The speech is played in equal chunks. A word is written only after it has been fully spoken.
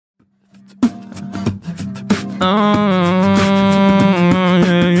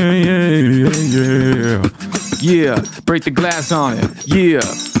Yeah, break the glass on it. Yeah.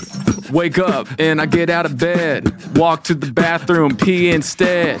 Wake up and I get out of bed. Walk to the bathroom, pee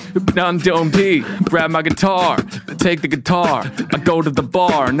instead. Don't pee. Grab my guitar, take the guitar. I go to the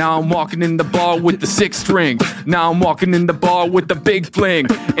bar. Now I'm walking in the bar with the 6 string. Now I'm walking in the bar with the big fling.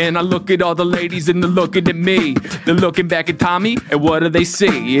 And I look at all the ladies and they're looking at me. They're looking back at Tommy and what do they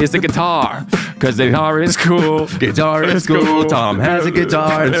see? It's the guitar. Cause the guitar is cool. Guitar is cool. Tom has a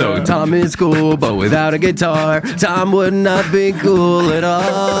guitar, and so Tom is cool. But without a guitar, Tom would not be cool at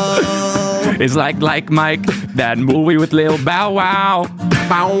all. It's like Mike, that movie with Lil Bow Wow.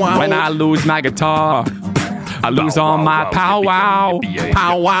 Bow wow. When I lose my guitar, I lose all my powwow.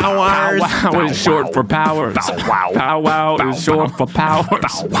 Powwow. Powwow is short for powers. Powwow is short for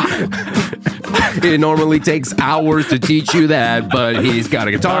powers. It normally takes hours to teach you that, but he's got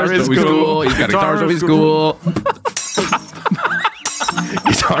a guitar, so he's cool. He's got a guitar, so he's cool.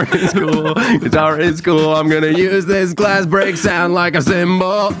 Guitar is cool. Guitar is cool. I'm gonna use this glass break sound like a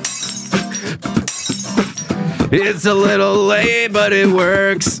cymbal. It's a little late, but it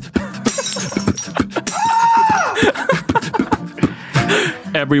works.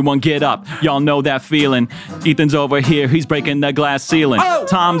 Everyone get up. Y'all know that feeling. Ethan's over here. He's breaking the glass ceiling. Oh.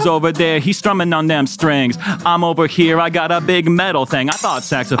 Tom's over there. He's strumming on them strings. I'm over here. I got a big metal thing. I thought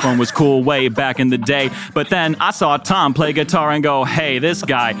saxophone was cool way back in the day. But then I saw Tom play guitar and go, hey, this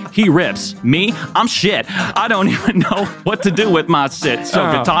guy, he rips. Me? I'm shit. I don't even know what to do with my shit.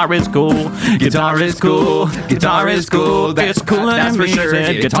 So guitar is cool. Guitar is cool. Guitar is cool. It's cooler than for sure.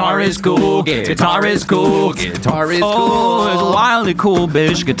 Guitar is cool. Guitar is cool. Guitar is cool. Oh, it's wildly cool, bitch.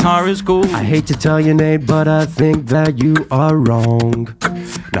 Guitar is cool. I hate to tell you, Nate, but I think that you are wrong.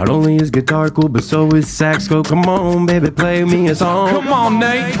 Not only is guitar cool, but so is sax cool. Come on, baby, play me a song. Come on,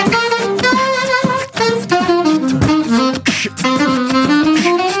 Nate.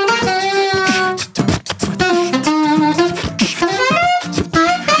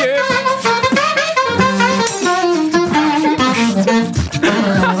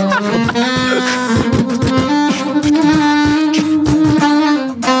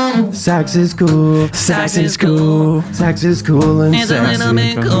 Sax is cool. Sax is cool. Sax is cool and It's a sax little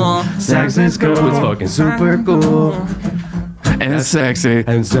is bit cool. Sax is cool. It's fucking super cool. And it's sexy.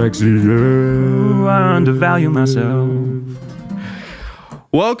 And sexy. I undervalue myself.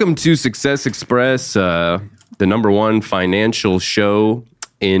 Welcome to Success Express, the #1 financial show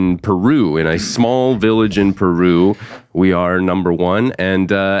in Peru, in a small village in Peru. We are #1,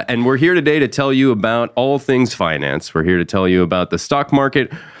 and we're here today to tell you about all things finance. We're here to tell you about the stock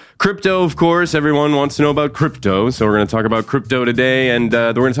market. Crypto, of course, everyone wants to know about crypto, so we're going to talk about crypto today, and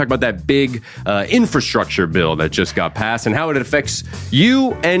we're going to talk about that big infrastructure bill that just got passed and how it affects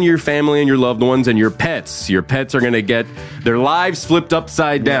you and your family and your loved ones and your pets. Your pets are going to get their lives flipped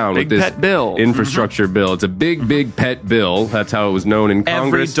upside down with this pet bill. infrastructure bill. It's a big pet bill. That's how it was known in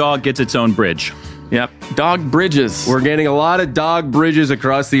Congress. Every dog gets its own bridge. Yep. Dog bridges. We're getting a lot of dog bridges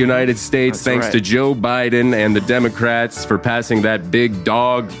across the United States thanks to Joe Biden and the Democrats for passing that big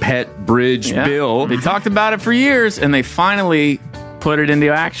dog pet bridge bill. They talked about it for years, and they finally put it into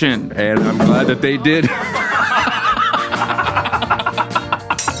action. And I'm glad that they did.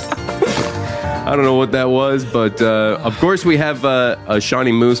 I don't know what that was, but of course we have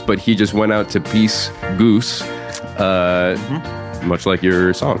Shawnee Moose, but he just went out to Peace Goose. Much like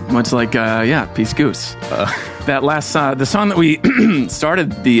your song. Much like, Peace Goose. That last, the song that we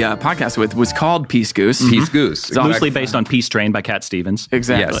started the podcast with was called Peace Goose. Peace Goose. It's loosely based on Peace Train by Cat Stevens.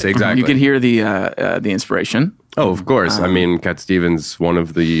 Exactly. Yes, exactly. You can hear the inspiration. Oh, of course. I mean, Cat Stevens, one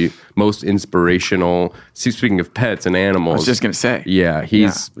of the most inspirational, speaking of pets and animals. I was just going to say. Yeah,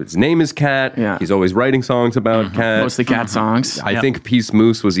 his name is Cat. Yeah. He's always writing songs about cat. Mostly cat songs. I think Peace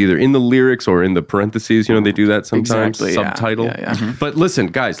Moose was either in the lyrics or in the parentheses. You know, they do that sometimes. Exactly, Subtitle. Yeah. But listen,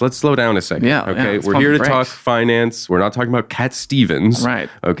 guys, let's slow down a second. Okay, let's we're pump here the to talk brakes. finance. We're not talking about Cat Stevens. Right.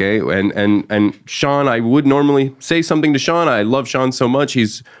 Okay, and Sean, I would normally say something to Sean. I love Sean so much.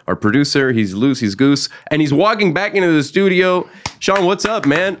 He's our producer. He's loose. He's goose. And he's walking back into the studio. Sean, what's up,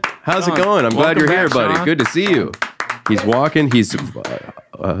 man? How's it going? I'm glad you're here, buddy. Sean. Good to see you. He's walking. He's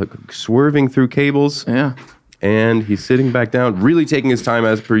swerving through cables. Yeah. And he's sitting back down, really taking his time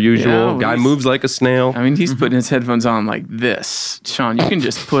as per usual. Yeah, Guy moves like a snail. I mean, he's putting his headphones on like this. Sean, you can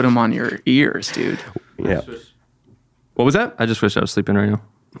just put them on your ears, dude. Yeah. What was that? I just wish I was sleeping right now.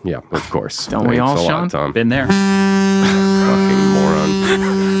 Yeah, of course. Don't we all, Thanks a lot, Sean? Tom. Been there. Fucking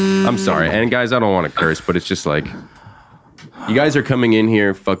moron. I'm sorry. And guys, I don't want to curse, but it's just like, You guys are coming in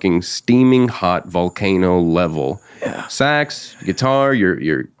here fucking steaming hot volcano level. Yeah. Sax, guitar,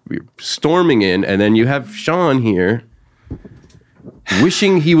 you're storming in, and then you have Sean here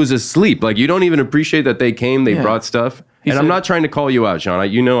wishing he was asleep. Like, you don't even appreciate that they came, they brought stuff. And I'm not trying to call you out, Sean.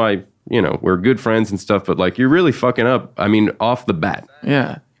 We're good friends and stuff, but like, you're really fucking up. I mean, off the bat.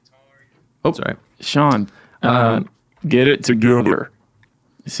 Yeah. Oh, sorry. Sean, get it together.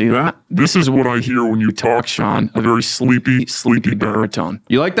 See that? This is what I hear when you talk, Sean. A very sleepy baritone.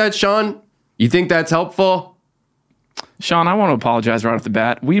 You like that, Sean? You think that's helpful? Sean, I want to apologize right off the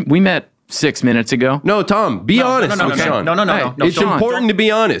bat. We met 6 minutes ago. No, Tom, be honest with Sean. No. It's Sean, important to be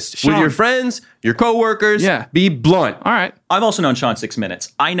honest Sean. with your friends, your coworkers. Yeah. Be blunt. All right. I've also known Sean 6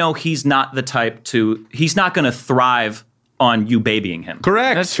 minutes. I know he's not the type he's not going to thrive on you babying him.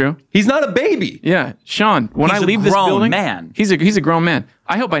 Correct. That's true. He's not a baby. Yeah. Sean, when He's I a leave this grown building, man. He's a grown man.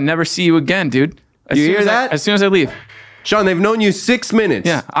 I hope I never see you again, dude. You hear that? As soon as I leave. Sean, they've known you 6 minutes.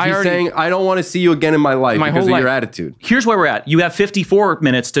 Yeah, He's saying, I don't want to see you again in my life My because whole of your life. attitude. Here's where we're at. You have 54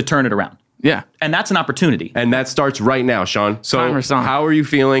 minutes to turn it around. Yeah. And that's an opportunity. And that starts right now, Sean. So Timer's on. how are you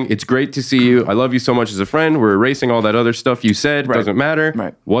feeling? It's great to see you. I love you so much as a friend. We're erasing all that other stuff you said. Right. Doesn't matter.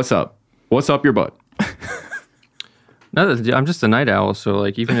 Right. What's up? What's up your butt? No, I'm just a night owl, so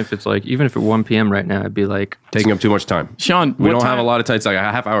like even if at 1 p.m. right now, I'd be like Taking up too much time. Sean, We what don't time- have a lot of time. It's like a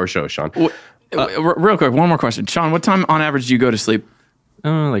half-hour show, Sean. Real quick, one more question. Sean, what time on average do you go to sleep?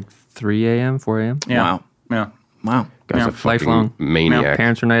 like 3 a.m., 4 a.m. Yeah. Wow. Yeah. Wow. Guy's a fucking Lifelong. maniac.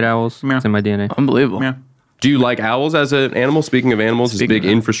 Parents are night owls. Yeah. It's in my DNA. Unbelievable. Yeah. Do you like owls as an animal? Speaking of animals, this Speaking big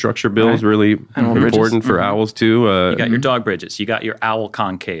of- infrastructure bill is Right. really Animal important bridges. for owls too. You got your dog bridges. You got your owl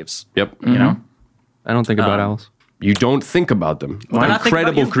concaves. Yep. You know? I don't think about owls. You don't think about them. they're not thinking about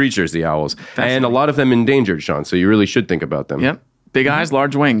Incredible you. creatures, the owls. And a lot of them endangered, Sean, so you really should think about them. Yep. Big eyes,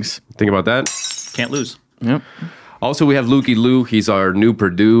 large wings. Think about that. Can't lose. Yep. Also, we have Lukey Lou. He's our new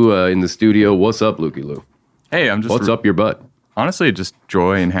Purdue in the studio. What's up, Lukey Lou? Hey, I'm just What's up your butt? honestly just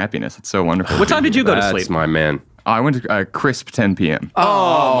joy and happiness. It's so wonderful. What time did you go to That's sleep? my man. I went to crisp 10 p.m.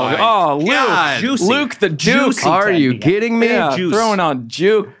 Oh, Luke. God. Juicy. Luke the Juke. Juicy. Are you 10 kidding me? Yeah, Juice. throwing on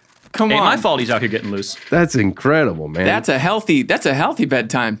Juke. Come Ain't on. my fault he's out here getting loose. That's incredible, man. That's a healthy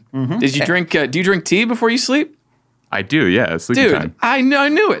bedtime. Did you drink do you drink tea before you sleep? I do, yeah. It's sleepy Dude, time. I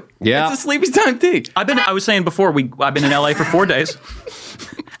knew it. Yeah. It's a sleepy time tea. I was saying before, I've been in LA for 4 days.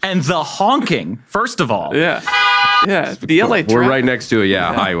 And the honking, first of all. Yeah. Yeah. The LA We're traffic. right next to a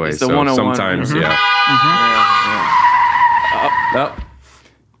highway. It's the So 101. sometimes, yeah. Oh,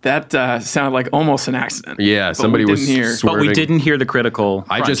 That sounded like almost an accident. yeah, But somebody we was didn't hear. swerving. But we didn't hear the critical.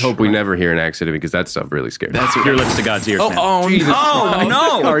 I just crunch. hope we never hear an accident because that stuff really scares me. That's Your lips to God's ears, man. Oh, Oh,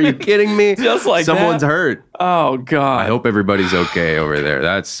 no. Are you kidding me? Just like Someone's that? hurt. Oh God. I hope everybody's okay over there.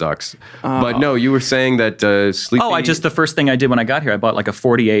 That sucks. But no, you were saying that sleepy. Oh, the first thing I did when I got here, I bought like a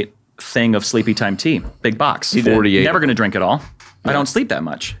 48 thing of sleepy time tea. Big box. 48. Never going to drink it all. I don't sleep that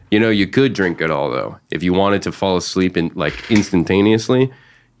much. You know, you could drink it all though. If you wanted to fall asleep in like instantaneously,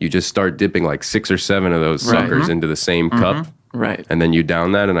 you just start dipping like 6 or 7 of those Right. suckers into the same cup, Right. and then you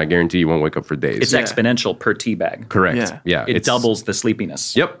down that, and I guarantee you won't wake up for days. It's exponential per tea bag. correct. Yeah. It doubles the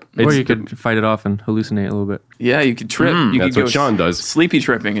sleepiness. Yep. Or It's you could fight it off and hallucinate a little bit. Yeah, you could trip. You That's could what Sean does. Sleepy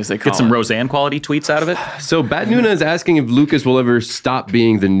tripping, as they call Get some it. Roseanne quality tweets out of it. So Bat Nuna is asking if Lucas will ever stop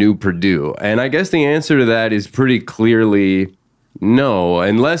being the new Purdue, and I guess the answer to that is pretty clearly no,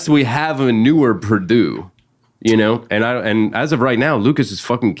 unless we have a newer Purdue. You know, and as of right now, Lucas is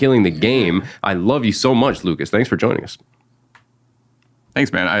fucking killing the game. I love you so much, Lucas. Thanks for joining us.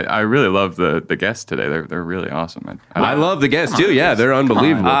 Thanks, man. I really love the guests today. They're really awesome. I love the guests too. Yeah, they're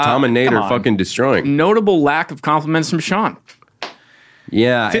unbelievable. Tom and Nate come are on. fucking destroying. Notable lack of compliments from Sean.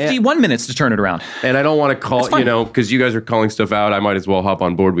 Yeah, 51 minutes to turn it around. and I don't want to call, fine. you know, because you guys are calling stuff out. I might as well hop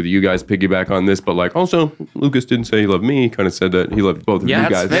on board with you guys, piggyback on this. But like, also, Lucas didn't say he loved me. He kind of said that he loved both of Yeah, you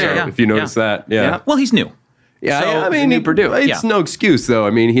that's guys. fair, So yeah. if you notice that, yeah. Well, he's new. Yeah, So, I mean, new Purdue. It's Yeah. no excuse though.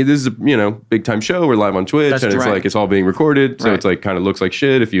 I mean, this is a big time show. We're live on Twitch, That's and it's right. like it's all being recorded, so Right. it's like kind of looks like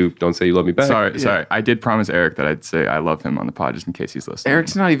shit if you don't say you love me back. Sorry. I did promise Eric that I'd say I love him on the pod just in case he's listening.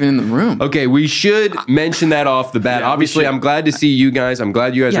 Eric's not even in the room. Okay, we should mention that off the bat. Yeah, we Obviously, should. I'm glad to see you guys. I'm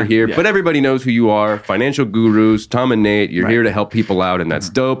glad you guys are here. Yeah. But everybody knows who you are. Financial gurus, Tom and Nate. You're here to help people out, and that's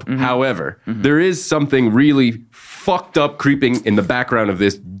dope. However, there is something really fucked up creeping in the background of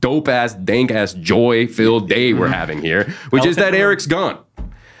this dope ass, dank ass, joy filled day we're having here, which is that Eric's gone.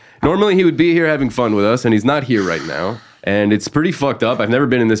 Normally, he would be here having fun with us, and he's not here right now. And it's pretty fucked up. I've never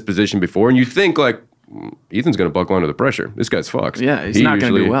been in this position before. And you'd think, like, Ethan's going to buckle under the pressure. This guy's fucked. Yeah, he's He not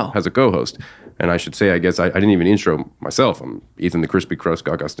gonna do usually well. Has a co-host. And I should say, I guess, I didn't even intro myself. I'm Ethan the Crispy Crust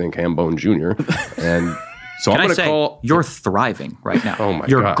Gaga Stink Ham Bone Jr. And So Can I'm I going to say, call. you're thriving right now. Oh my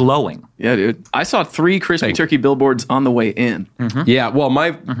You're God. glowing. Yeah, dude. I saw 3 crispy Thank turkey billboards on the way in. Yeah, well,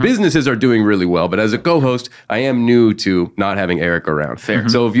 my businesses are doing really well, but as a co-host, I am new to not having Eric around. Fair.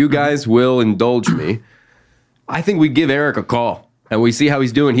 So if you guys will indulge me, I think we give Eric a call and we see how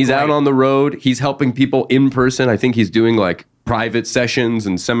he's doing. He's out on the road. He's helping people in person. I think he's doing like private sessions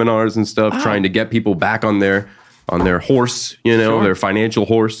and seminars and stuff, trying to get people back on their horse, their financial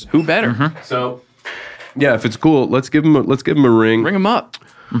horse. Who better? So, yeah, if it's cool, let's give him a ring. Ring him up.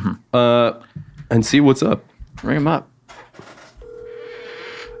 And see what's up. Ring him up.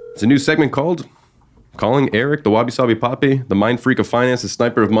 It's a new segment called Calling Eric, the Wabi Sabi Poppy, the mind freak of finance, the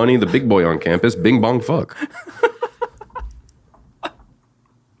sniper of money, the big boy on campus, bing bong fuck.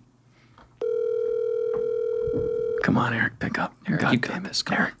 Come on, Eric, pick up. Eric, God you damn got it. this.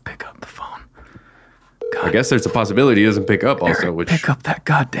 Come Eric, pick up the phone. I guess there's a possibility he doesn't pick up also, Eric, which pick up that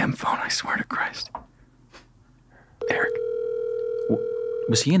goddamn phone, I swear to Christ. Eric.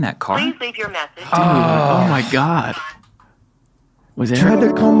 Was he in that car? Please leave your message. Oh my God. Was Tried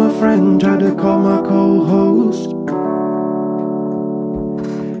Eric? to call my friend, tried to call my co-host.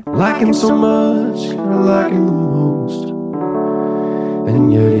 Like him so much, I like him the most.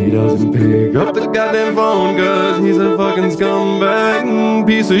 And yet he doesn't pick up the goddamn phone, cause he's a fucking scumbag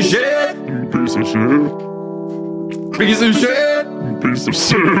piece of shit. Piece of shit. Piece of shit. Piece of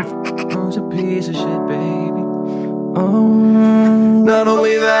shit. Who's a piece of shit, baby? Not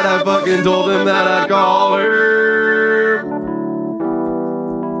only that, I fucking told him that I'd call her.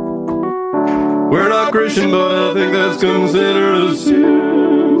 We're not Christian, but I think that's considered a sin.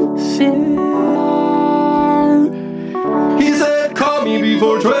 He said, call me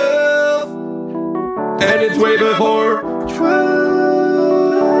before 12. And it's way before 12.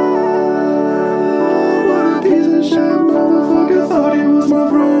 What a piece of shit, motherfucker. Thought he was my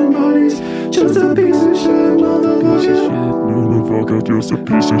friend, but he's just a piece of shit, motherfucker. Motherfucker, just a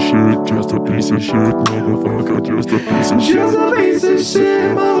piece of shit. Just a piece of shit. Motherfucker, just a piece of shit. Just a piece of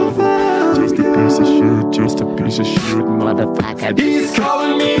shit, motherfucker. Just a piece of shit. Just a piece of shit. Motherfucker. He's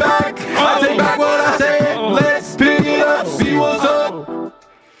calling me back. I take back what I said. Let's pick it up, see what's up.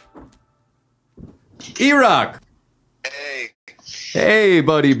 E-Rock. Hey,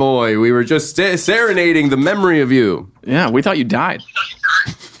 buddy boy. We were just serenading the memory of you. Yeah, we thought you died.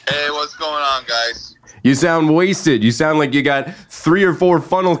 Hey, what's going on, guys? You sound wasted. You sound like you got 3 or 4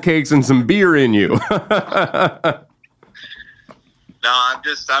 funnel cakes and some beer in you. No, I'm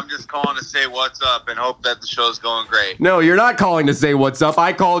just calling to say what's up and hope that the show's going great. No, you're not calling to say what's up.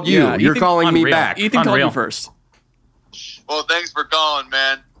 I called you. Yeah, You're Ethan- calling me unreal. back. Ethan called Unreal. you first. Well, thanks for calling,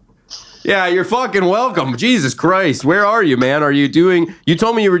 man. Yeah, you're fucking welcome. Jesus Christ. Where are you, man? Are you doing... You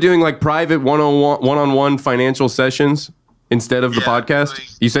told me you were doing like private one-on-one financial sessions instead of the Yeah, podcast. doing-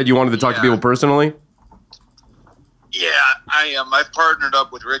 You said you wanted to talk to yeah. people personally? Yeah, I am. I've partnered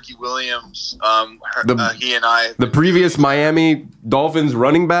up with Ricky Williams. He and I. The previous Miami Dolphins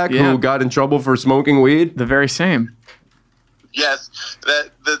running back Yeah. who got in trouble for smoking weed? The very same. Yes,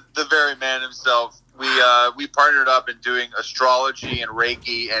 the very man himself. We partnered up in doing astrology and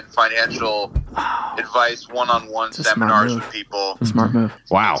Reiki and financial advice one-on-one a smart seminars move. with people. Smart move.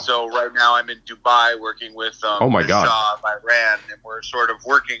 Wow. So right now I'm in Dubai working with Oh my the God. Shah of Iran, and we're sort of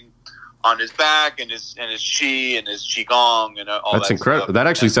working on his back and his chi and his qigong and all That's that incredible. stuff. That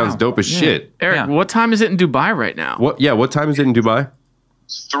actually sounds dope as shit. Eric, Yeah. what time is it in Dubai right now? What time is it in Dubai?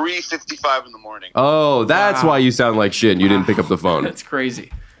 It's 3:55 in the morning. Oh, that's why you sound like shit and you didn't pick up the phone. That's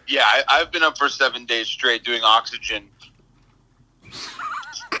crazy. Yeah, I've been up for 7 days straight doing oxygen.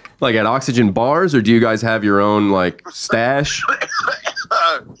 Like at Oxygen bars, or do you guys have your own like stash?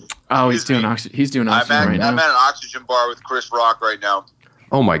 Oh, he's doing oxygen. He's doing oxygen right I'm now. at an oxygen bar with Chris Rock right now.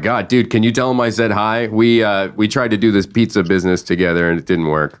 Oh my God, dude! Can you tell him I said hi? We tried to do this pizza business together and it didn't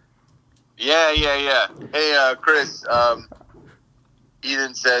work. Yeah. Hey, Chris.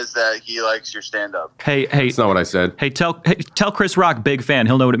 Eden says that he likes your stand-up. Hey, That's not what I said. tell Chris Rock, big fan.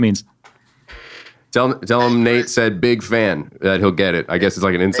 He'll know what it means. Tell him Nate said big fan, that he'll get it. I guess it's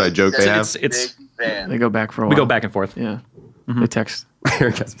like an inside joke they have. It's Big fan. They go back for a while. we go back and forth. Yeah. They text.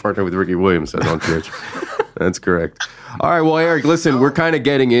 Eric has partnered with Ricky Williams, says on Twitch. That's correct. All right, well, Eric, listen, we're kind of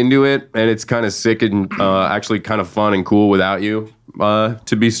getting into it, and it's kind of sick and actually kind of fun and cool without you,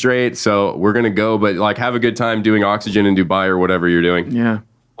 to be straight. So we're going to go, but like have a good time doing Oxygen in Dubai or whatever you're doing. Yeah.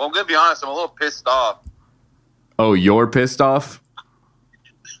 Well, I'm going to be honest. I'm a little pissed off. Oh, you're pissed off?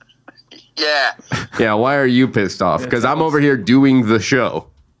 Yeah. Yeah, why are you pissed off? Because I'm over here doing the show.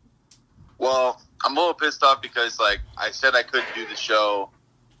 Well, I'm a little pissed off because, like, I said I couldn't do the show.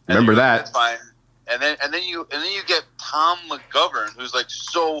 And Remember you go, that. That's fine. And then you get Tom McGovern, who's like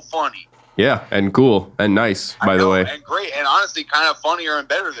so funny. Yeah, and cool and nice, by the way. And great, and honestly, kind of funnier and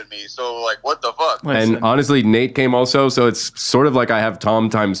better than me. So, like, what the fuck? And honestly, Nate came also, so it's sort of like I have Tom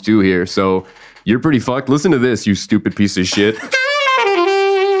times 2 here. So you're pretty fucked. Listen to this, you stupid piece of shit.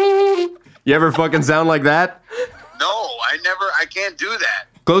 You ever fucking sound like that? No, I can't do that.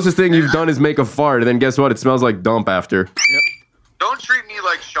 Closest thing you've done is make a fart, and then guess what? It smells like dump after. Yep. Don't treat me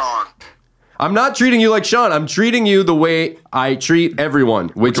like Sean. I'm not treating you like Sean. I'm treating you the way I treat everyone,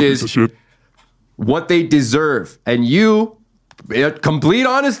 which is what they deserve. And you, complete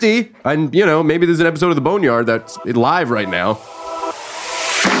honesty, and maybe there's an episode of The Boneyard that's live right now.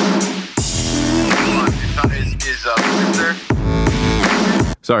 Is Lucas there?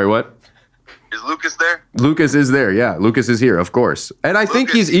 Sorry, what? Is Lucas there? Lucas is there, yeah. Lucas is here, of course. And I think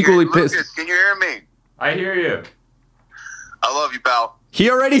he's equally pissed. Lucas, can you hear me? I hear you. I love you, pal. He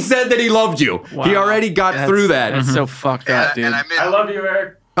already said that he loved you. Wow. He already got through that. That's so fucked up, dude. And I miss I love you,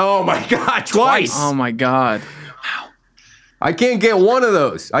 Eric. Oh my God, twice. Oh my God. I can't get one of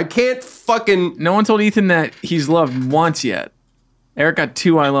those. I can't fucking... No one told Ethan that he's loved once yet. Eric got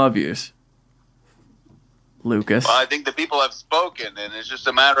 2 I love yous. Lucas. Well, I think the people have spoken, and it's just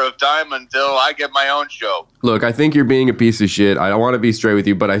a matter of time until I get my own show. Look, I think you're being a piece of shit. I don't want to be straight with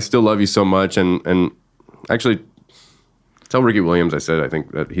you, but I still love you so much. And actually, tell Ricky Williams I said I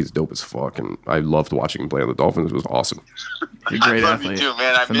think that he's dope as fuck, and I loved watching him play on the Dolphins. It was awesome. You're a great I love athlete. you too,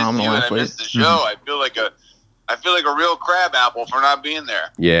 man. I miss you, and I miss the show. I feel like a real crab apple for not being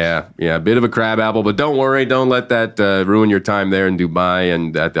there. Yeah, a bit of a crab apple, but don't worry. Don't let that ruin your time there in Dubai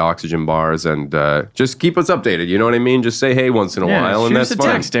and at the oxygen bars, and just keep us updated. You know what I mean? Just say hey once in a while, and that's shoot us a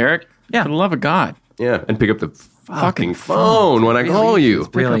fine. text, Eric. Yeah. For the love of God. Yeah, and pick up the fucking phone when I call you.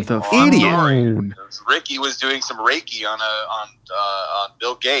 Really? The Idiot. Ricky was doing some Reiki on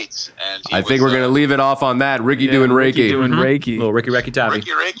Bill Gates, and I think we're gonna leave it off on that. Ricky doing Reiki. Doing Reiki. Little Ricky Tabby.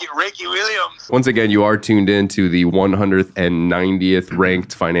 Ricky Williams. Once again, you are tuned in to the 190th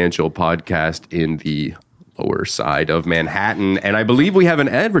ranked financial podcast in the lower side of Manhattan. And I believe we have an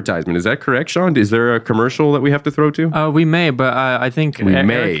advertisement. Is that correct, Sean? Is there a commercial that we have to throw to? We may, but I think We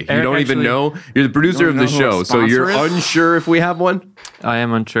may. You don't even know? You're the producer of the show, so you're unsure if we have one? I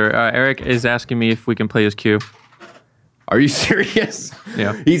am unsure. Eric is asking me if we can play his cue. Are you serious?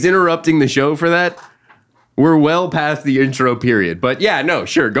 Yeah. He's interrupting the show for that? We're well past the intro period. But yeah, no,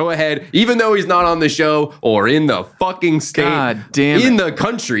 sure, go ahead. Even though he's not on the show or in the fucking state, God damn it. in the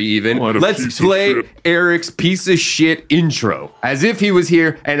country even, What a let's piece of play shit. Eric's piece of shit intro. As if he was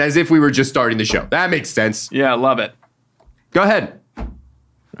here and as if we were just starting the show. That makes sense. Yeah, love it. Go ahead.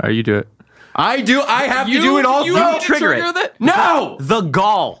 You do it. I do. I have to do it also. You trigger it. that? No, The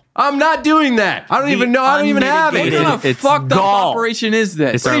gall. I'm not doing that. I don't even know. I don't even have it. What kind of It's fucked up gall. operation is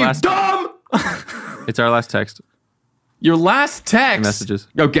this? It's Are our you last. dumb? It's our last text. Your last text. Messages.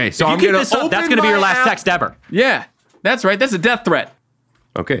 Okay, so If you I'm keep gonna this up, open that's going to be your my last app. text ever. Yeah, that's right. That's a death threat.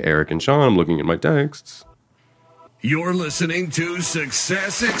 Okay, Eric and Sean, I'm looking at my texts. You're listening to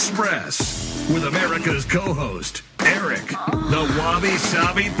Success Express with America's co-host, Eric, the Wabi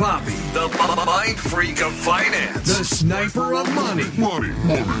Sabi Poppy, the mind freak of finance, the sniper of money,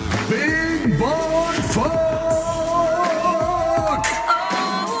 Big Bone Fuck.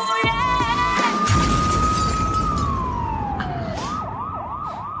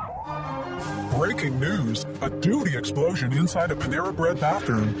 Breaking news. A duty explosion inside a Panera Bread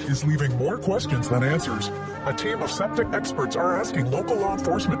bathroom is leaving more questions than answers. A team of septic experts are asking local law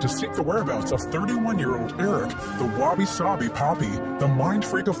enforcement to seek the whereabouts of 31-year-old Eric, the Wabi Sabi Poppy, the mind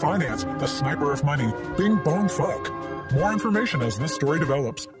freak of finance, the sniper of money, Bing Bong Fuck. More information as this story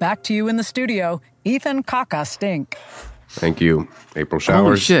develops. Back to you in the studio, Ethan Kaka Stink. Thank you, April Showers.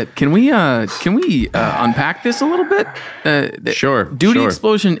 Holy shit! Can we unpack this a little bit? Sure. Duty sure.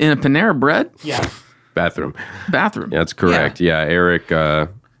 explosion in a Panera Bread Bathroom. bathroom. Yeah, that's correct. Yeah, Eric.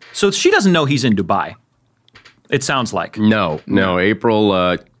 So she doesn't know he's in Dubai. It sounds like. No.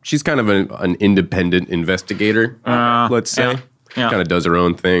 April. She's kind of an independent investigator. Let's say. Yeah. Kind of does her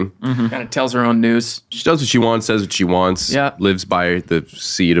own thing. Kind of tells her own news. She does what she wants, says what she wants. Yeah. Lives by the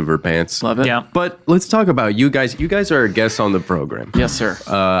seat of her pants. Love it. Yeah. But let's talk about you guys. You guys are guests on the program. Yes, sir.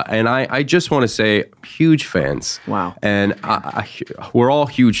 And I just want to say, huge fans. Wow. And we're all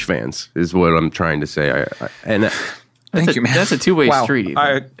huge fans, is what I'm trying to say. Thank you, man. That's a two-way street.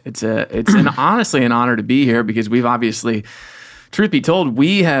 It's honestly an honor to be here because we've obviously, truth be told,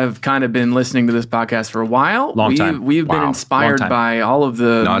 we have kind of been listening to this podcast for a while. Long time. We've been Wow. inspired Long time. by all of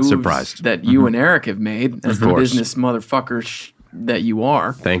the Not moves surprised. that you and Eric have made as the course. business motherfuckers that you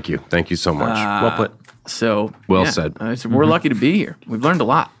are. Thank you. Thank you so much. Well put. So Well yeah, said. so we're lucky to be here. We've learned a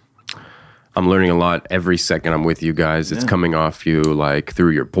lot. I'm learning a lot every second I'm with you guys. It's coming off you like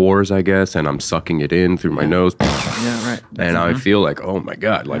through your pores, I guess, and I'm sucking it in through my nose. Yeah, right. And I feel like, oh my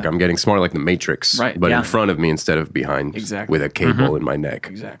God, like I'm getting smarter like the Matrix, Right. but Yeah. in front of me instead of behind with a cable in my neck.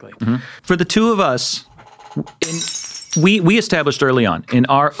 Exactly. For the two of us, we established early on in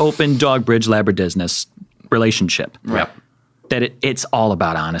our open dog bridge labrabusiness relationship that it's all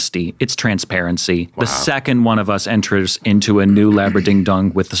about honesty. It's transparency. The second one of us enters into a new labrading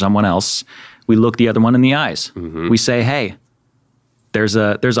dung with someone else, we look the other one in the eyes. We say, hey, there's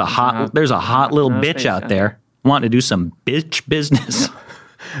a hot little bitch out there wanting to do some bitch business.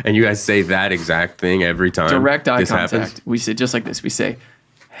 And you guys say that exact thing every time. Direct eye this contact. happens? We say just like this. We say,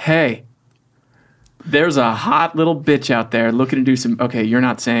 hey, there's a hot little bitch out there looking to do some. Okay, you're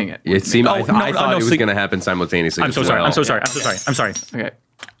not saying it. It seemed. I thought it was so- going to happen simultaneously. I'm so as sorry. well. I'm so sorry. Okay.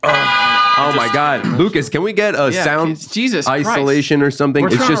 Oh my God, Lucas, can we get a sound Jesus isolation or something? We're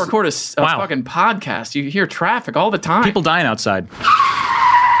It's trying just to record a fucking podcast. You hear traffic all the time. People dying outside.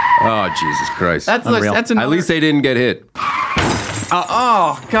 oh Jesus Christ. That's Unreal. that's At least they didn't get hit.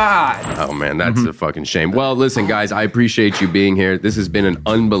 oh God. Oh man, that's a fucking shame. Well, listen, guys, I appreciate you being here. This has been an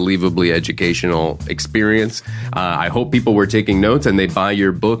unbelievably educational experience. I hope people were taking notes and they buy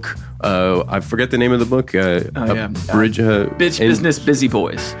your book. I forget the name of the book. Bridge Bitch Business Busy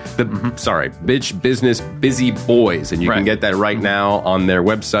Boys. Sorry, Bitch Business Busy Boys, and you can get that right now on their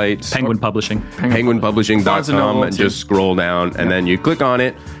website, Penguin Publishing. penguinpublishing.com, and just scroll down, and then you click on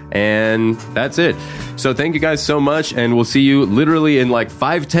it, and that's it. So thank you guys so much, and we'll see you literally in like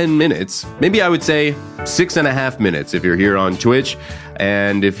 5-10 minutes. Maybe I would say 6.5 minutes if you're here on Twitch,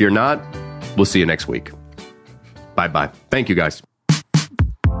 and if you're not, we'll see you next week. Bye-bye. Thank you, guys.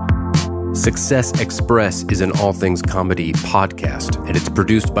 Success Express is an all things comedy podcast, and it's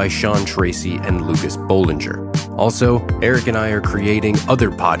produced by Sean Tracy and Lucas Bollinger. Also, Eric and I are creating other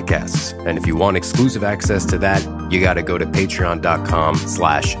podcasts, and if you want exclusive access to that, you gotta go to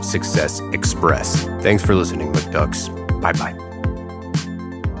patreon.com/successexpress. Thanks for listening, McDucks. Bye-bye.